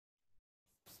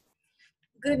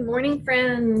Good morning,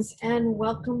 friends, and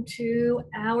welcome to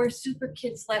our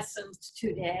Superkids lessons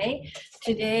today.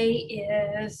 Today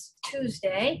is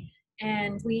Tuesday,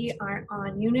 and we are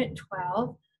on Unit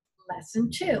 12,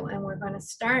 Lesson 2, and we're going to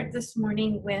start this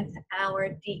morning with our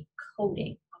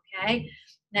decoding, okay?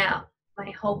 Now,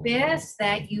 my hope is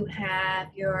that you have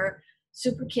your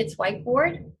Superkids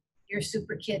whiteboard, your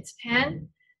Superkids pen,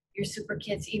 your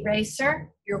Superkids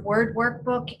eraser, your word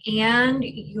workbook, and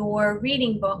your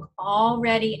reading book all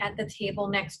ready at the table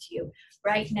next to you.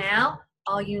 Right now,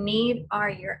 all you need are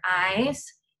your eyes,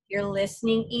 your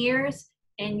listening ears,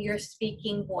 and your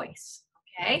speaking voice,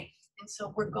 okay? And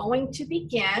so we're going to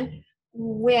begin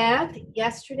with,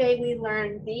 yesterday we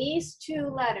learned these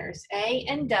two letters, A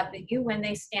and W, when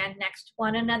they stand next to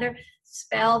one another,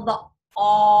 spell the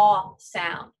aw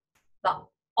sound, the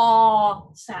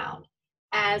aw sound.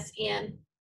 As in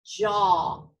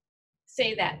jaw.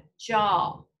 Say that,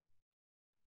 jaw.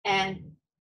 And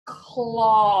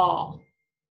claw,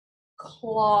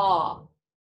 claw.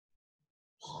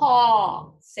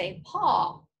 Paw, say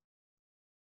paw.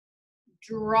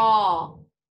 Draw,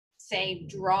 say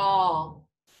draw.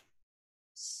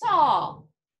 Saw,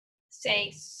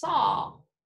 say saw.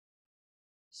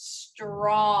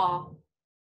 Straw,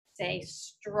 say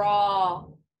straw.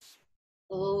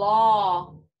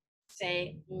 Law,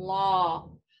 say law.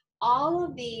 All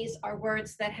of these are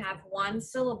words that have one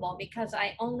syllable because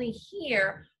I only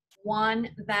hear one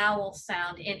vowel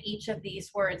sound in each of these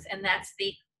words, and that's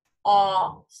the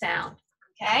aw sound,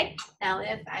 okay? Now,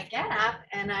 if I get up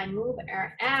and I move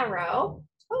our arrow,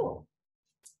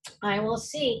 I will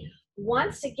see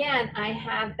once again I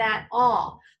have that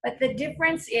aw, but the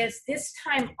difference is this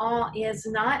time aw is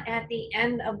not at the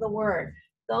end of the word.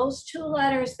 Those two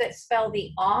letters that spell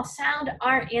the aw sound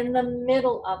are in the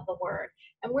middle of the word.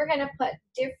 And we're going to put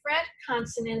different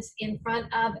consonants in front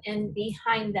of and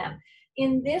behind them.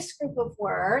 In this group of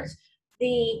words,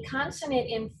 the consonant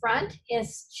in front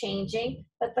is changing,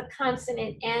 but the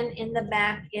consonant N in the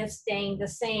back is staying the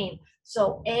same.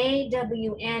 So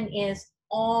A-W-N is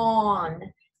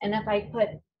on. And if I put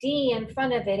D in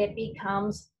front of it, it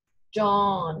becomes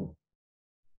dawn.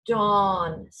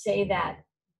 Dawn. Say that.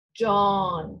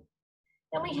 Dawn.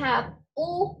 Then we have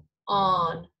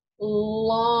on,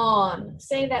 lawn.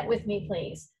 Say that with me,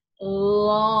 please.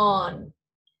 Lawn.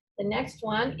 The next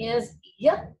one is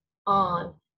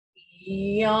on,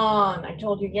 yawn. I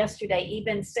told you yesterday,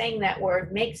 even saying that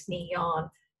word makes me yawn.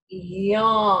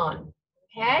 Yawn.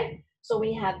 Okay? So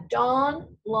we have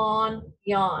dawn, lawn,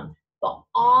 yawn. The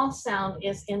aw sound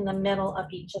is in the middle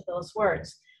of each of those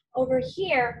words. Over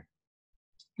here,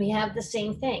 we have the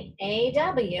same thing,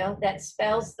 A-W, that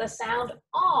spells the sound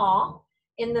aw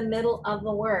in the middle of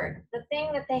the word. The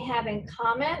thing that they have in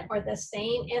common or the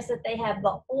same is that they have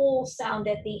the O sound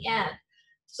at the end.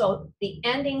 So the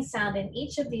ending sound in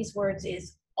each of these words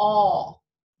is all,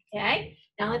 okay?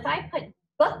 Now if I put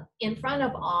B in front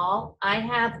of all, I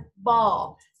have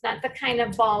ball. It's not the kind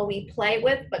of ball we play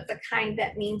with, but the kind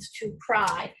that means to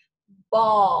cry.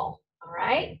 Ball, all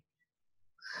right?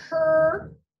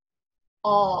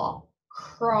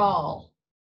 Crawl.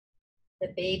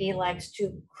 The baby likes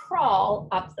to crawl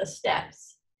up the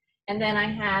steps. And then I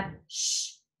have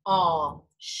shawl.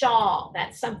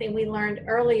 That's something we learned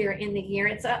earlier in the year.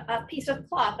 It's a piece of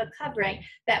cloth, a covering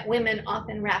that women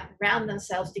often wrap around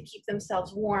themselves to keep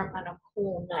themselves warm on a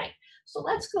cool night. So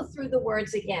let's go through the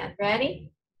words again.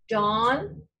 Ready?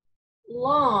 Dawn,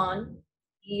 lawn,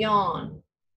 yawn.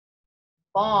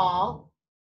 Ball,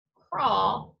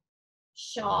 crawl,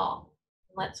 shawl.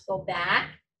 Let's go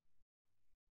back.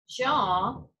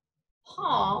 Jaw,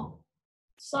 paw,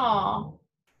 saw,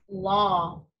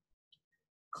 law.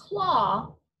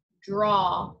 Claw,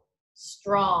 draw,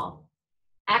 straw.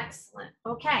 Excellent.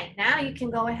 Okay, now you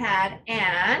can go ahead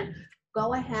and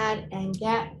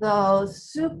get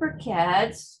those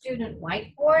Superkids student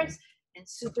whiteboards and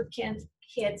Superkids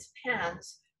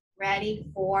pens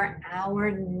ready for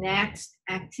our next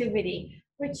activity,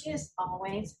 which is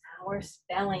always our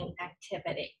spelling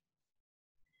activity.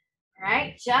 All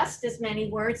right, just as many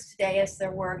words today as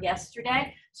there were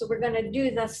yesterday. So we're going to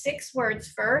do the 6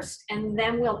 words first, and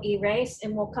then we'll erase,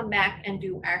 and we'll come back and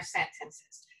do our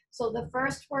sentences. So the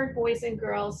first word, boys and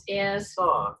girls, is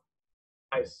saw.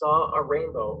 I saw a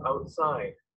rainbow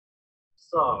outside.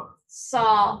 Saw.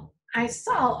 Saw. I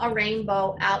saw a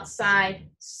rainbow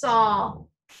outside. Saw.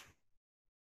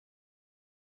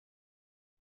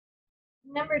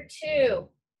 Number 2.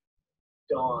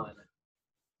 Dawn.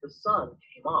 The sun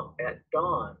came up at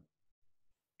dawn.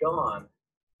 Dawn.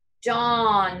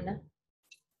 Dawn.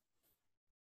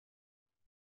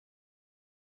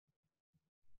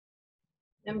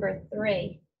 Number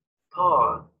 3.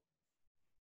 paw.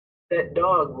 That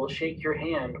dog will shake your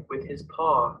hand with his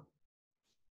paw.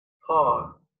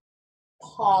 Paw.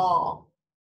 Paw.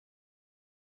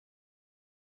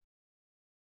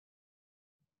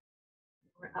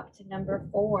 We're up to number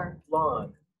 4.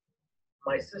 Lawn.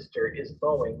 My sister is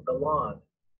mowing the lawn.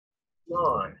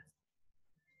 Lawn.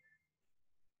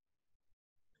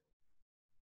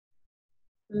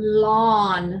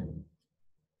 Lawn.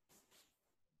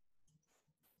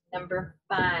 Number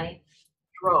 5.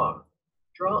 Draw.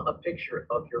 Draw a picture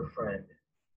of your friend.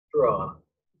 Draw.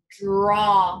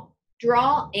 Draw.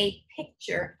 Draw a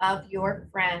picture of your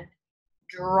friend.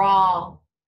 Draw.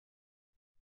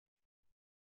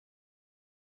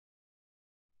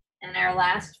 And our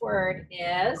last word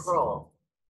is Crawl.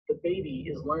 The baby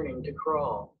is learning to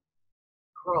crawl.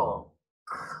 Crawl.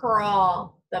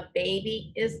 crawl. The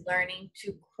baby is learning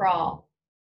to crawl.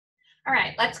 All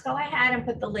right, let's go ahead and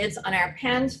put the lids on our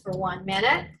pens for 1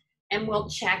 minute and we'll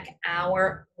check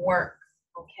our work,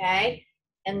 okay?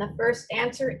 And the first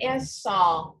answer is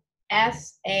saw,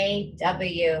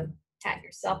 S-A-W. Pat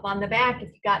yourself on the back if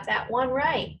you got that one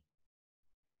right.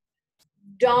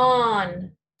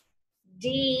 Dawn,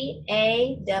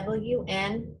 D-A-W-N,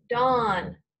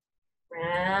 dawn.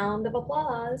 Round of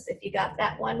applause if you got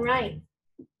that one right.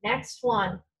 Next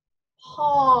one,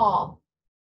 paw,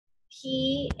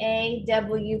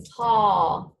 P-A-W,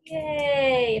 paw.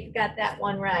 Yay, if you got that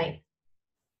one right.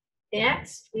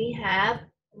 Next, we have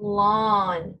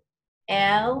lawn,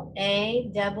 L-A-W-N,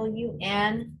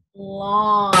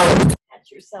 lawn.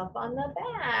 Pat yourself on the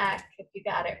back if you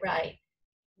got it right.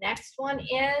 Next one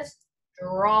is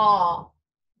draw,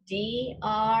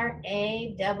 D-R-A-W,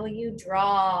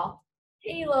 draw.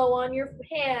 Halo on your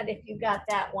head if you got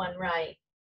that one right.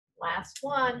 Last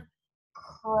one,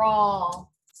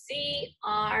 crawl,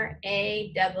 C-R-A-W.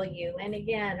 And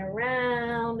again, a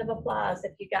round of applause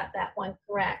if you got that one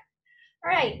correct.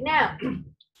 All right, now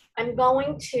I'm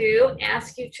going to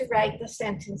ask you to write the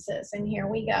sentences, and here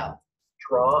we go.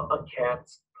 Draw a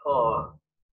cat's paw.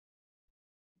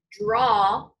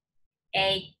 Draw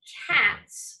a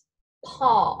cat's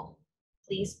paw.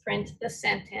 Please print the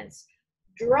sentence.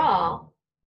 Draw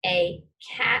a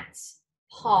cat's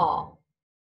paw.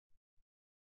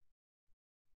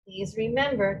 Please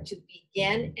remember to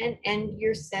begin and end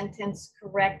your sentence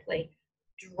correctly.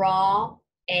 Draw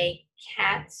a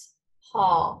cat's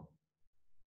paw.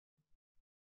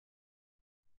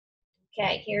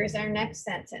 Okay, here's our next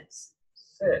sentence.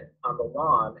 Sit on the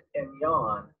lawn and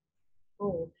yawn.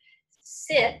 Ooh.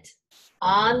 Sit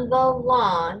on the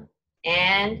lawn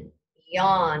and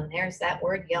yawn. There's that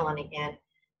word yawn again.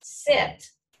 Sit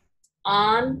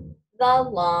on the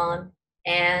lawn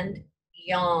and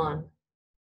yawn.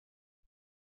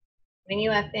 When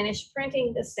you have finished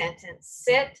printing the sentence,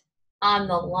 sit on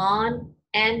the lawn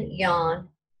and yawn,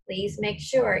 please make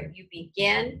sure you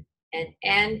begin and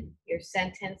end your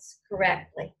sentence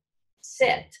correctly.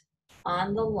 Sit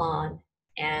on the lawn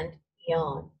and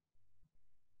yawn.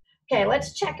 Okay,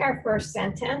 let's check our first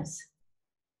sentence.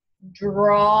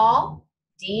 Draw,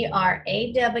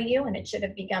 D-R-A-W, and it should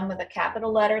have begun with a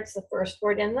capital letter. It's the first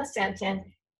word in the sentence.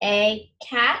 A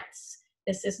cat's.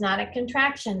 This is not a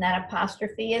contraction. That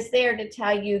apostrophe is there to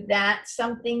tell you that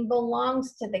something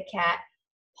belongs to the cat.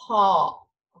 Paw,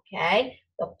 okay?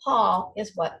 The paw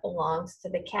is what belongs to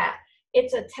the cat.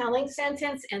 It's a telling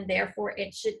sentence, and therefore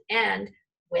it should end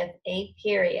with a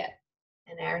period.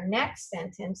 And our next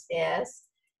sentence is,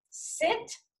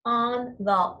 sit on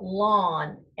the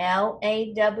lawn,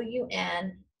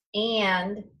 L-A-W-N,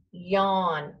 and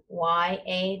yawn,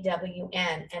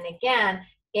 Y-A-W-N. And again,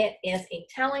 it is a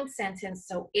telling sentence,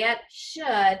 so it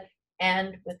should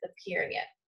end with a period.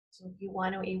 So if you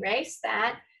want to erase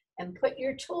that and put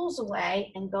your tools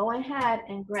away and go ahead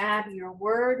and grab your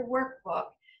word workbook,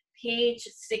 page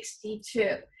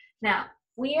 62. Now,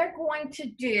 we are going to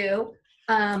do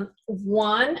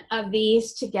one of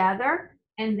these together,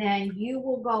 and then you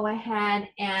will go ahead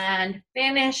and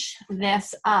finish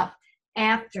this up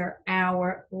after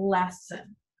our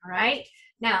lesson, all right?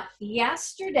 Now,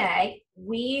 yesterday,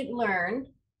 we learned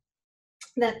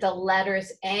that the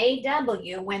letters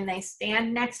A-W, when they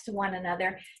stand next to one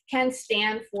another, can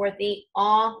stand for the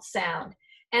aw sound.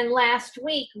 And last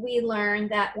week, we learned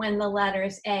that when the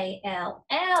letters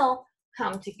A-L-L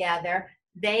come together,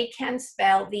 they can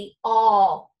spell the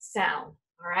aw sound,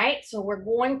 all right? So we're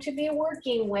going to be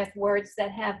working with words that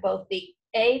have both the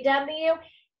A-W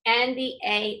and the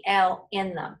A-L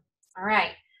in them, all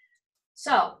right?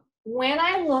 So when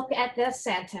I look at this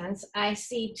sentence, I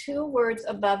see two words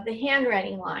above the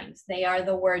handwriting lines. They are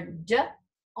the word d,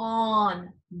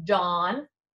 on, dawn,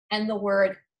 and the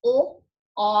word o,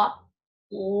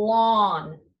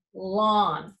 lawn,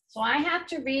 lawn. So I have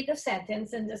to read the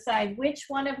sentence and decide which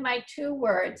one of my two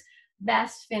words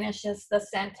best finishes the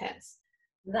sentence.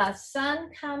 The sun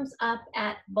comes up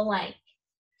at blank.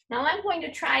 Now I'm going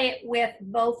to try it with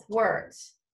both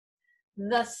words.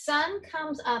 The sun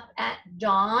comes up at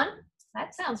dawn.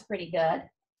 That sounds pretty good.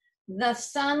 The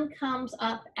sun comes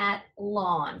up at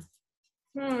lawn.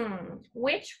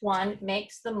 Which one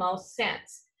makes the most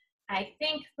sense? I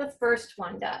think the first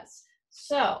one does.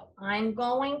 So I'm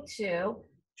going to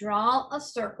draw a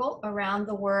circle around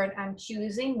the word I'm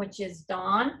choosing, which is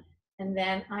dawn, and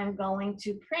then I'm going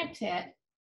to print it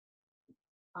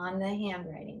on the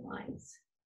handwriting lines.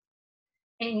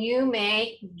 And you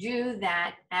may do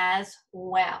that as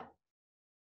well.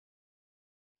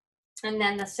 And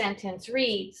then the sentence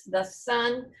reads, the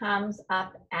sun comes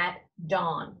up at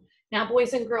dawn. Now,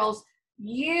 boys and girls,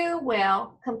 you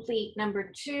will complete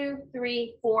number 2,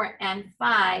 3, 4, and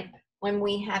 5 when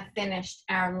we have finished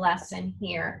our lesson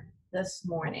here this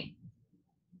morning.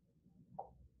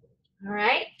 All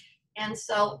right, and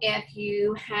so if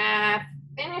you have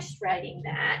finished writing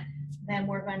that, then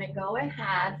we're going to go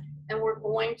ahead and we're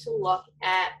going to look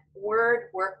at Word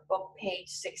Workbook page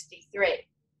 63.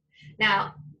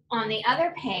 Now, on the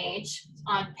other page,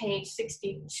 on page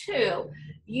 62,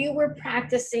 you were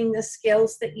practicing the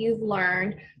skills that you've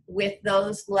learned with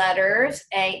those letters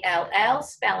A-L-L,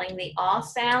 spelling the aw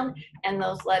sound, and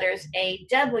those letters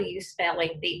A-W,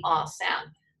 spelling the aw sound.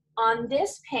 On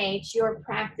this page, you're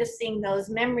practicing those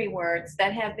memory words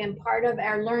that have been part of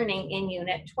our learning in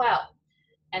Unit 12.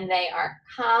 And they are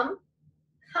come,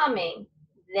 coming,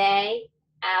 they,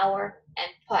 our, and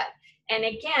put. And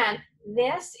again,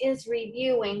 this is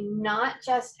reviewing not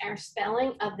just our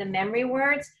spelling of the memory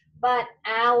words, but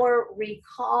our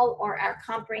recall or our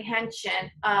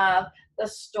comprehension of the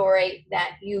story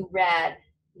that you read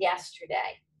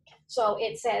yesterday. So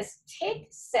it says, Tick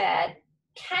said,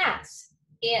 Cass,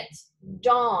 it's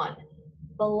dawn,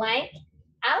 blank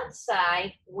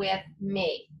outside with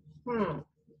me.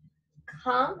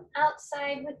 Come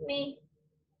outside with me,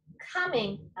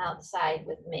 coming outside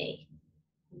with me,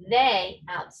 they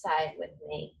outside with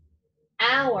me,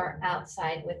 our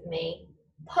outside with me,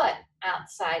 put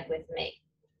outside with me.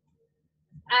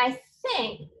 I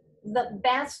think the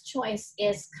best choice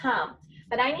is come,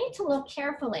 but I need to look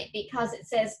carefully because it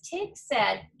says Tig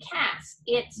said, Cass,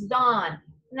 it's dawn.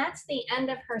 And that's the end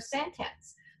of her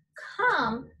sentence.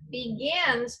 Come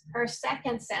begins her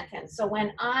second sentence. So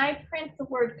when I print the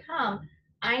word come,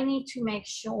 I need to make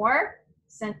sure,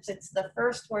 since it's the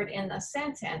first word in the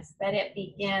sentence, that it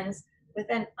begins with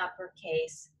an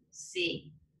uppercase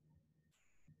C.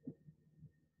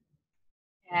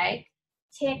 Okay?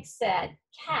 Tick said,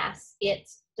 Cass,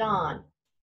 it's dawn.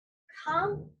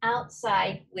 Come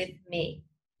outside with me.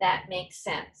 That makes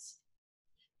sense.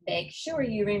 Make sure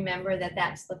you remember that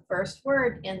that's the first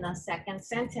word in the second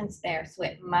sentence there, so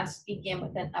it must begin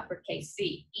with an uppercase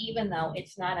C, even though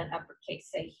it's not an uppercase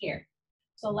C here.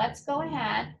 So let's go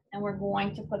ahead and we're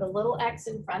going to put a little X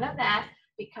in front of that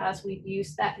because we've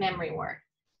used that memory word.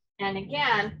 And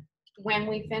again, when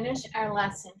we finish our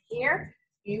lesson here,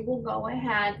 you will go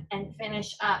ahead and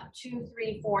finish up 2,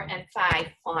 3, 4, and 5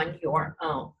 on your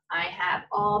own. I have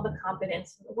all the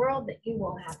confidence in the world that you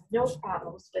will have no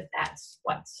problems with that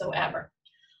whatsoever.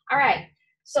 All right,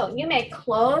 so you may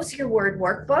close your word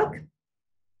workbook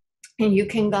and you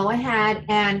can go ahead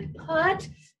and put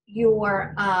your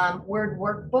word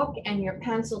workbook and your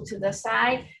pencil to the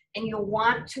side, and you'll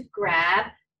want to grab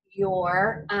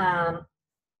your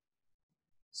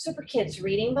Superkids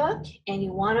reading book, and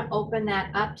you want to open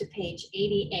that up to page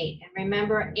 88. And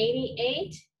remember,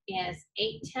 88 is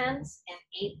 8/10 and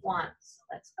 8/1. So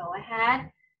let's go ahead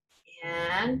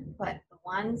and put the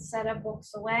one set of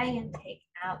books away and take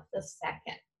out the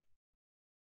second.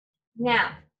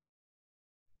 Now,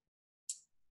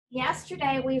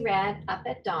 yesterday we read Up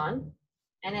at Dawn,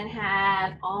 and it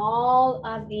had all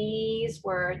of these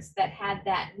words that had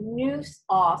that new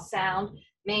aw sound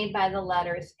made by the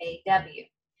letters A-W.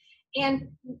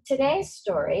 In today's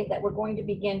story that we're going to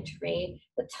begin to read,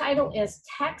 the title is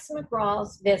Tex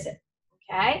McGraw's Visit,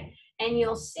 okay? And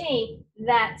you'll see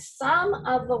that some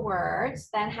of the words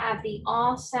that have the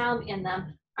aw sound in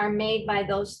them are made by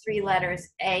those three letters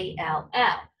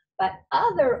A-L-L. But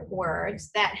other words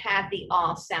that have the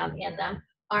aw sound in them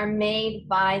are made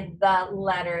by the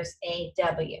letters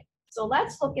A-W. So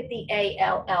let's look at the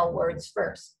A-L-L words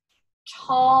first.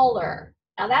 Taller.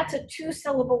 Now that's a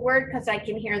two-syllable word because I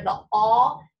can hear the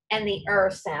aw and the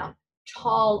sound.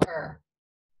 Taller.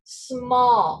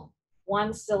 Small,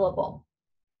 one syllable.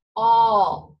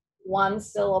 All, one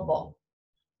syllable.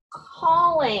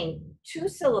 Calling, 2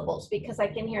 syllables because I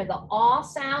can hear the aw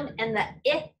sound and the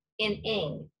I in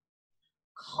ing.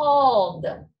 Called.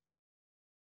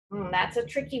 That's a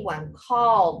tricky one.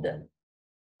 Called.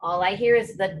 All I hear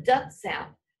is the D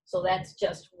sound. So that's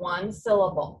just 1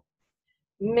 syllable.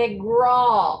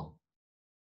 McGraw.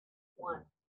 1.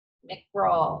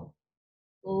 McGraw.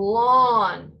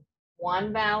 Lawn.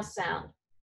 1 vowel sound.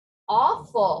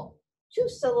 Awful. 2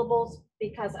 syllables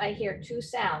because I hear 2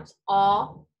 sounds.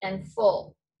 Aw and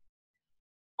full.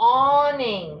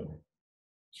 Awning.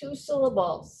 2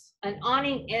 syllables. An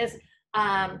awning is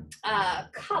a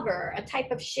cover, a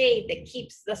type of shade that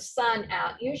keeps the sun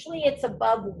out. Usually it's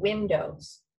above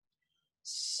windows.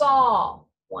 Saw,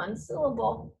 1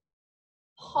 syllable.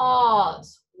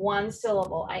 Pause, 1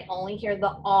 syllable. I only hear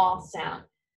the aw sound.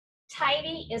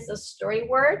 Tidy is a story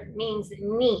word, means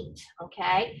neat,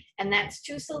 okay? And that's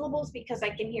 2 syllables because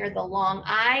I can hear the long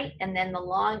I and then the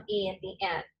long E at the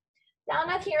end.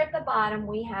 Down up here at the bottom,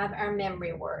 we have our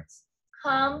memory words.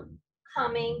 Come,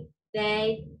 coming,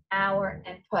 they, our,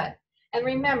 and put. And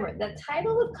remember, the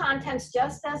title of contents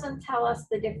just doesn't tell us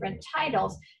the different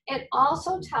titles. It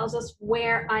also tells us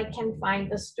where I can find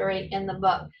the story in the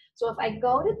book. So if I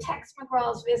go to Tex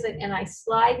McGraw's Visit and I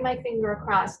slide my finger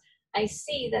across, I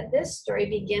see that this story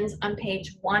begins on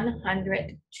page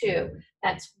 102.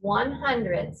 That's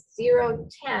 100, 0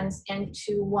 tens, and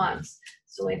 2 ones.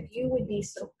 So if you would be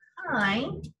so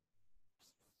kind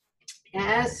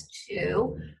as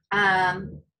to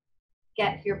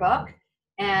get your book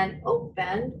and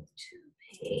open to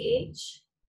page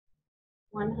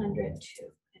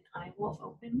 102. And I will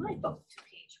open my book to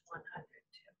page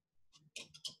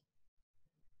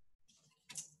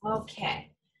 102.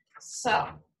 Okay, so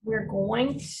we're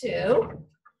going to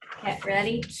get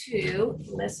ready to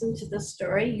listen to the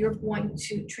story. You're going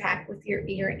to track with your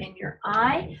ear and your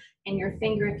eye and your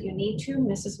finger if you need to.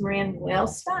 Mrs. Moran will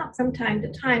stop from time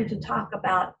to time to talk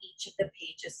about each of the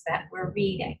pages that we're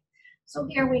reading. So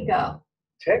here we go.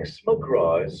 Tex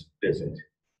McGraw's Visit.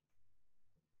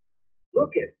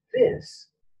 Look at this,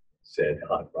 said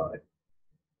Hot Rod.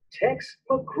 Tex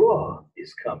McGraw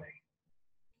is coming.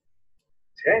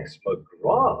 Tex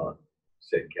McGraw,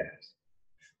 said Cass.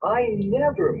 I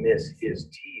never miss his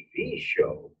TV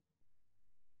show.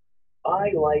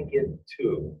 I like it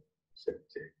too, said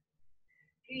Dick.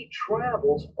 He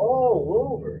travels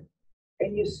all over,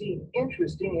 and you see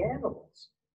interesting animals.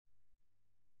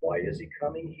 Why is he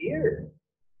coming here?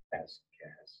 Asked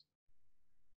Cass.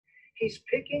 He's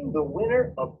picking the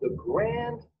winner of the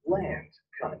Grand Land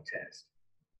contest,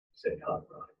 said Hot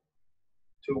Rod.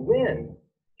 To win,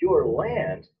 your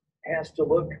land has to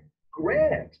look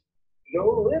grand,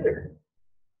 no litter.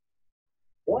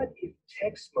 What if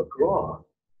Tex McGraw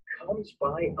comes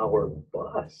by our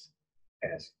bus?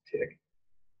 Asked Tick.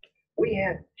 We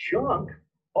have junk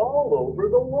all over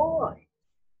the lawn.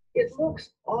 It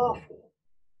looks awful.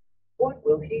 What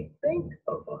will he think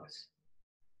of us?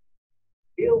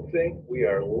 He'll think we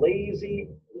are lazy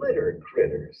litter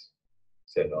critters,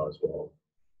 said Oswald.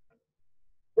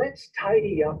 Let's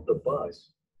tidy up the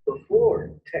bus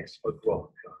before Tex McGraw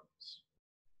comes,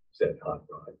 said Hot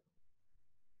Rod.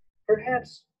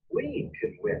 Perhaps we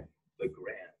can win the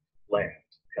Grand Land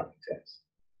contest.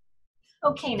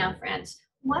 Okay, now friends,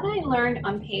 what I learned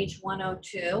on page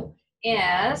 102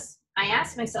 is I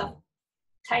asked myself,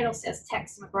 title says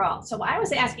Tex McGraw. So I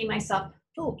was asking myself,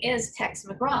 who is Tex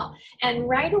McGraw? And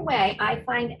right away, I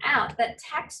find out that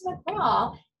Tex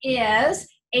McGraw is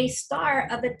a star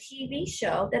of a TV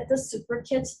show that the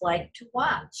Superkids like to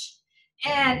watch.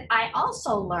 And I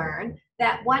also learned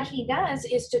that what he does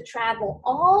is to travel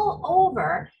all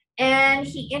over and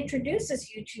he introduces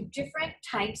you to different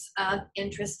types of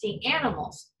interesting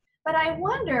animals. But I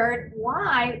wondered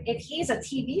why, if he's a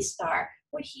TV star,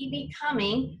 would he be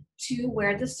coming to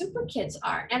where the Superkids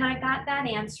are? And I got that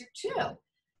answer too.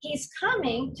 He's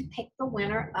coming to pick the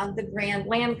winner of the Grand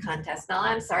Land contest. Now,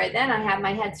 I'm sorry, then I have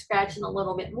my head scratching a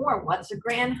little bit more. What's a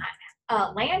Grand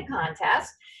Land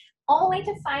contest? Only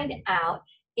to find out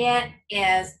it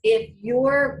is if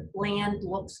your land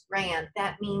looks grand,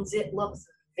 that means it looks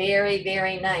very,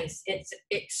 very nice. It's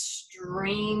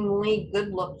extremely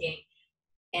good looking.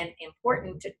 And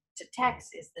important to Tex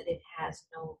is that it has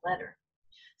no letter.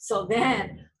 So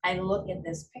then I look at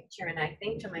this picture and I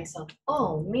think to myself,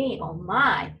 oh me, oh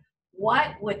my,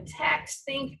 what would Tex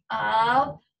think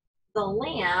of the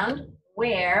land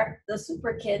where the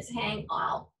Superkids hang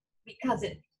out? Because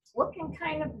it's looking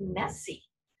kind of messy.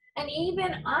 And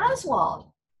even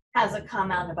Oswald has a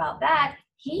comment about that.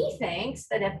 He thinks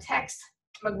that if Tex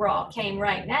McGraw came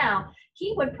right now,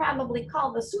 he would probably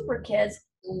call the Superkids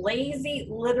lazy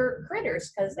litter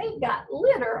critters because they've got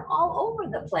litter all over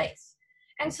the place.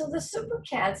 And so the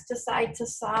Superkids decide to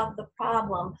solve the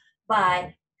problem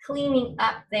by cleaning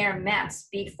up their mess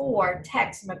before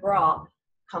Tex McGraw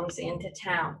comes into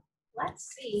town.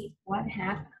 Let's see what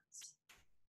happens.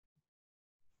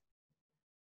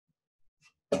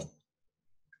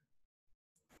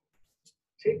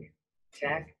 Tick,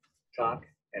 tack, tock,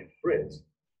 and Fritz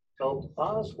helped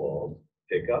Oswald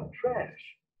pick up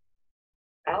trash.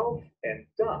 Alf and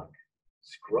Doc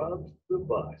scrubbed the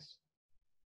bus.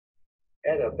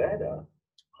 Etta Betta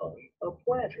hung a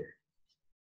planter.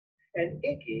 And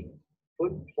Icky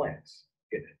put plants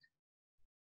in it.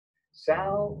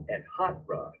 Sal and Hot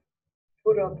Rod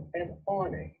put up an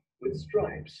awning with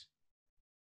stripes.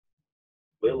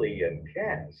 Lily and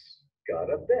Cass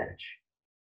got a bench.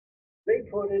 They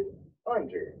put it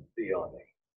under the awning.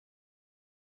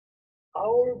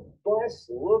 Our bus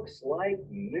looks like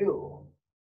new,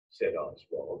 said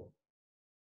Oswald.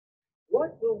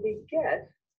 What will we get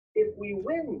if we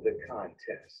win the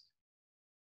contest?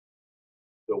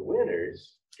 The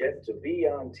winners get to be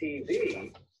on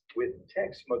TV with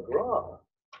Tex McGraw,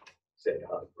 said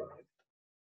Hot Rod.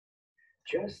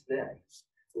 Just then,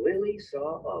 Lily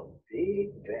saw a big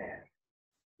van.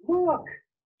 Look,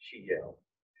 she yelled,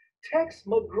 Tex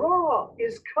McGraw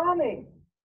is coming.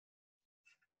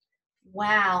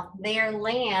 Wow, their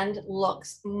land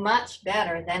looks much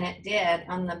better than it did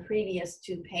on the previous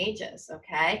 2 pages,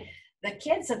 okay? The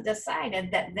kids have decided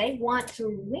that they want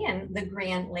to win the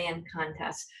Grand Land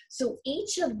Contest. So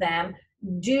each of them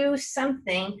do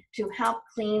something to help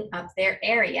clean up their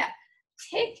area.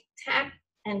 Tick, Tack,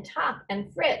 and Top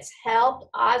and Fritz helped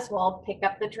Oswald pick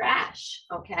up the trash,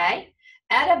 okay?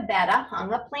 Etta Betta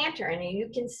hung a planter, and you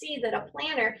can see that a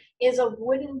planter is a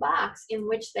wooden box in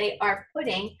which they are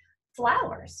putting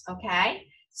flowers, okay?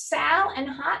 Sal and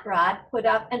Hot Rod put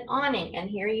up an awning, and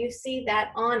here you see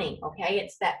that awning, okay?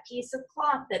 It's that piece of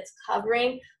cloth that's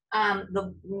covering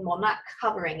well, not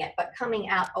covering it, but coming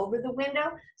out over the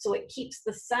window, so it keeps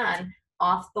the sun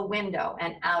off the window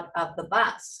and out of the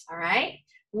bus, all right?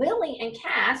 Lily and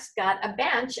Cass got a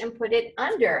bench and put it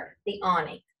under the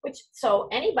awning, so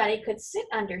anybody could sit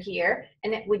under here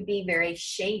and it would be very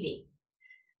shady.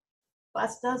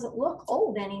 Bus doesn't look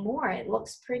old anymore. It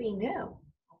looks pretty new,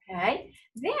 okay?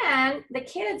 Then the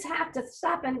kids have to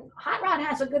stop, and Hot Rod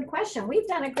has a good question. We've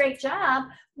done a great job,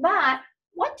 but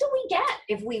what do we get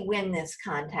if we win this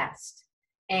contest?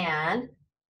 And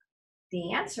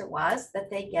the answer was that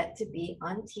they get to be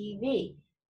on TV.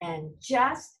 And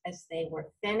just as they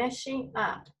were finishing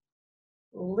up,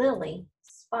 Lily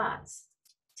spots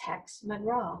Tex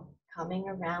McGraw coming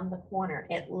around the corner.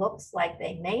 It looks like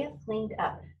they may have cleaned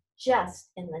up just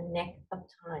in the nick of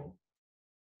time.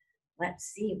 Let's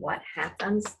see what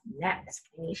happens next.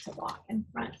 I need to walk in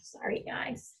front. Sorry,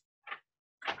 guys.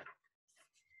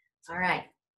 All right,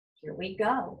 here we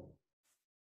go.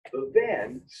 The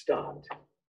van stopped.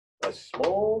 A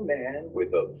small man with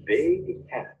a big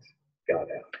hat got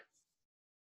out.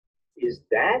 Is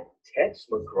that Tex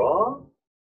McGraw?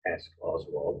 Asked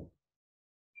Oswald.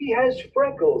 He has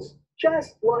freckles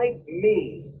just like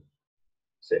me,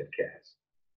 said Cass.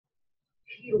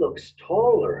 He looks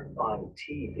taller on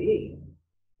TV,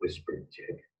 whispered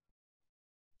Tick.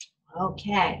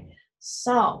 Okay,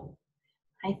 so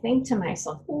I think to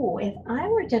myself, oh, if I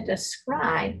were to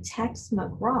describe Tex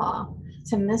McGraw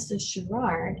to Mrs.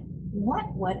 Gerard,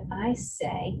 what would I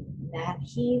say that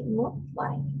he looked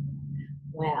like?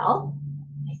 Well,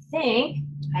 I think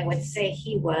I would say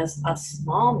he was a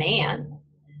small man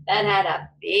that had a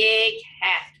big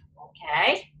hat,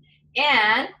 okay?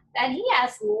 And that he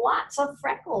has lots of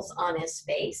freckles on his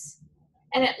face,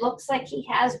 and it looks like he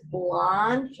has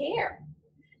blonde hair.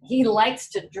 He likes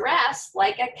to dress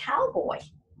like a cowboy,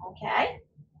 okay?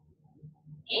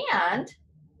 And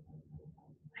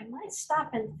I might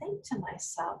stop and think to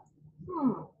myself,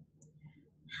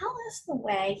 how is the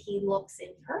way he looks in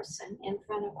person in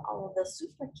front of all of the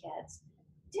Superkids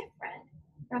different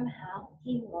from how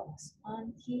he looks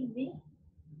on TV?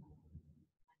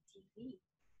 On TV,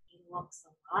 he looks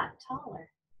a lot taller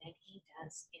than he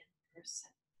does in person.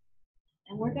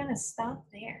 And we're going to stop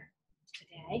there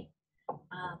today.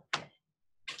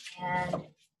 And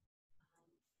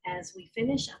as we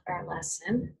finish up our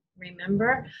lesson,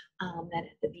 remember that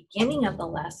at the beginning of the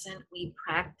lesson, we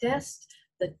practiced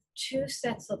the 2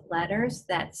 sets of letters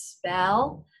that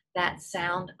spell that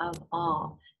sound of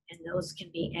all. And those can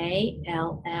be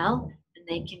A-L-L, and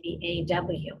they can be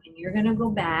A-W. And you're going to go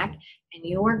back, and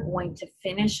you are going to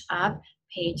finish up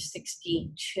page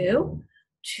 62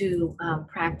 to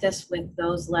practice with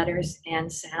those letters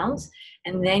and sounds.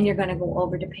 And then you're going to go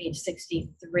over to page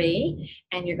 63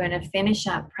 and you're going to finish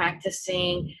up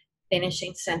practicing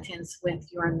finishing sentence with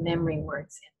your memory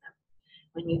words in them.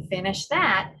 When you finish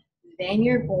that, then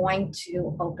you're going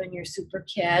to open your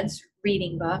Superkids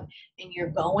reading book and you're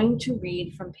going to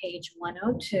read from page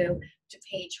 102 to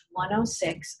page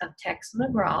 106 of Tex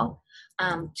McGraw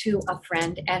to a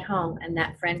friend at home. And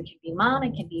that friend can be mom,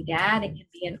 it can be dad, it can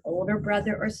be an older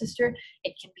brother or sister,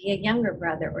 it can be a younger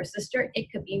brother or sister,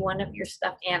 it could be one of your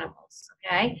stuffed animals,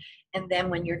 okay? And then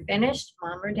when you're finished,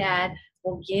 mom or dad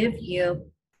will give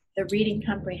you the reading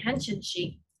comprehension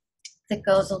sheet that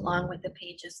goes along with the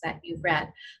pages that you've read.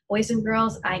 Boys and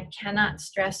girls, I cannot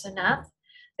stress enough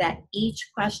that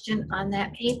each question on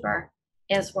that paper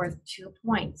is worth 2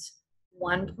 points.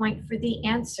 1 point for the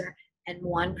answer and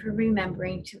 1 for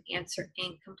remembering to answer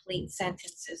incomplete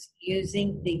sentences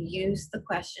using the use the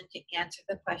question to answer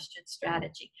the question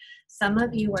strategy. Some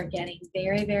of you are getting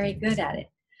very, very good at it.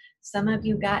 Some of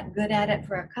you got good at it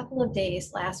for a couple of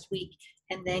days last week,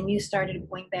 and then you started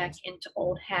going back into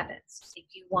old habits. If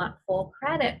you want full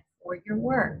credit for your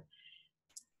work,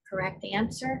 correct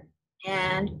answer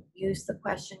and use the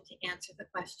question to answer the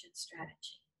question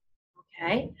strategy.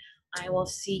 Okay? I will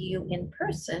see you in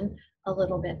person a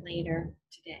little bit later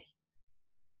today.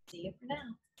 See you for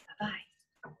now. Bye-bye.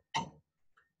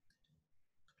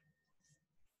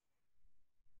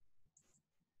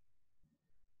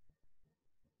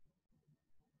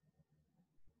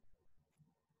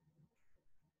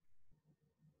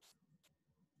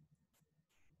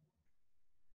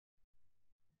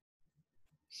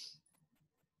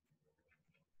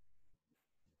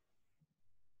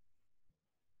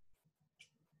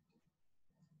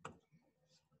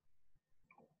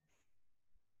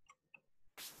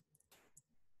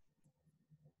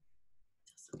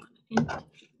 Doesn't want to end.